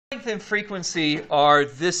Wavelength and frequency are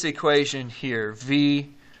this equation here, V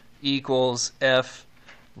equals F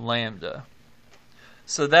lambda.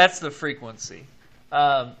 So that's the frequency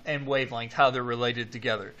and wavelength, how they're related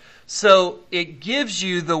together. So it gives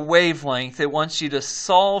you the wavelength. It wants you to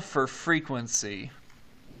solve for frequency.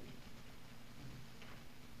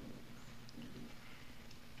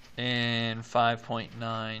 And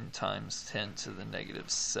 5.9 times 10 to the negative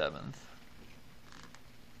 7th.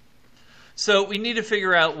 So we need to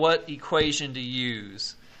figure out what equation to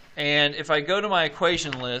use. And if I go to my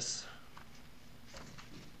equation list,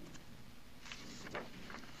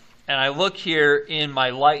 and I look here in my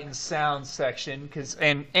light and sound section,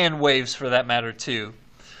 and waves for that matter too.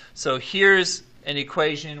 So here's an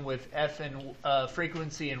equation with F and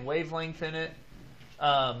frequency and wavelength in it.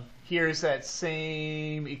 Here's that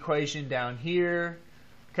same equation down here.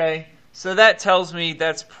 Okay, so that tells me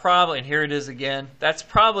that's probably, and here it is again, that's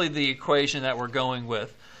probably the equation that we're going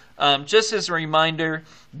with. Just as a reminder,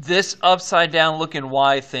 this upside down looking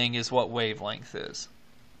Y thing is what wavelength is.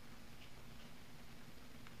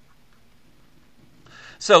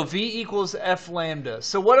 So V equals F lambda.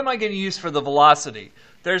 So what am I going to use for the velocity?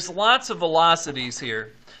 There's lots of velocities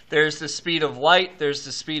here. There's the speed of light, there's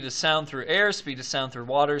the speed of sound through air, speed of sound through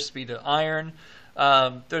water, speed of iron.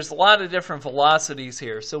 There's a lot of different velocities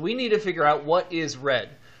here. So we need to figure out what is red.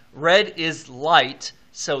 Red is light,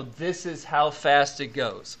 so this is how fast it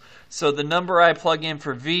goes. So the number I plug in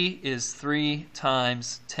for V is 3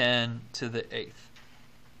 times 10 to the 8th.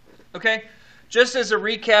 Okay, just as a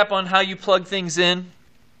recap on how you plug things in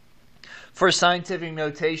for scientific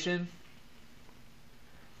notation.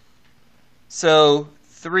 So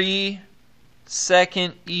 3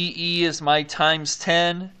 second EE is my times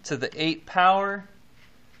 10 to the 8th power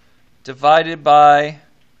divided by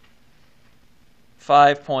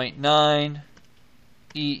 5.9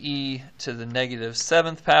 EE to the negative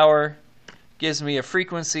 7th power gives me a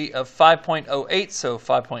frequency of 5.08, so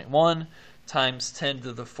 5.1 times 10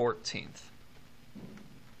 to the 14th.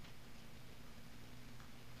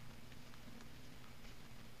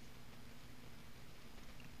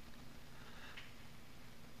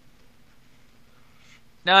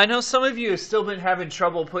 Now, I know some of you have still been having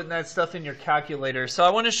trouble putting that stuff in your calculator, so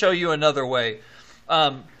I want to show you another way.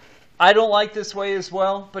 I don't like this way as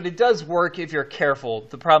well, but it does work if you're careful.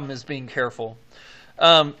 The problem is being careful.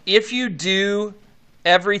 If you do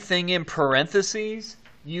everything in parentheses,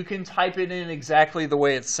 you can type it in exactly the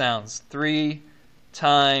way it sounds. 3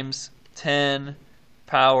 times 10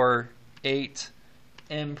 power 8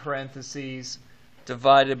 in parentheses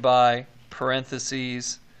divided by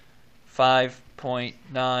parentheses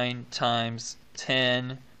 5.9 times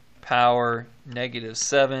 10 power negative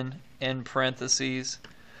 7 in parentheses.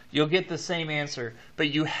 You'll get the same answer, but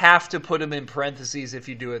you have to put them in parentheses if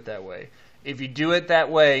you do it that way. If you do it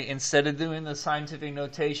that way, instead of doing the scientific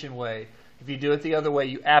notation way, if you do it the other way,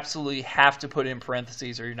 you absolutely have to put it in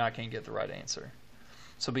parentheses or you're not going to get the right answer.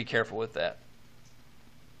 So be careful with that.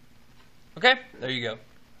 Okay, there you go.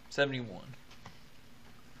 71.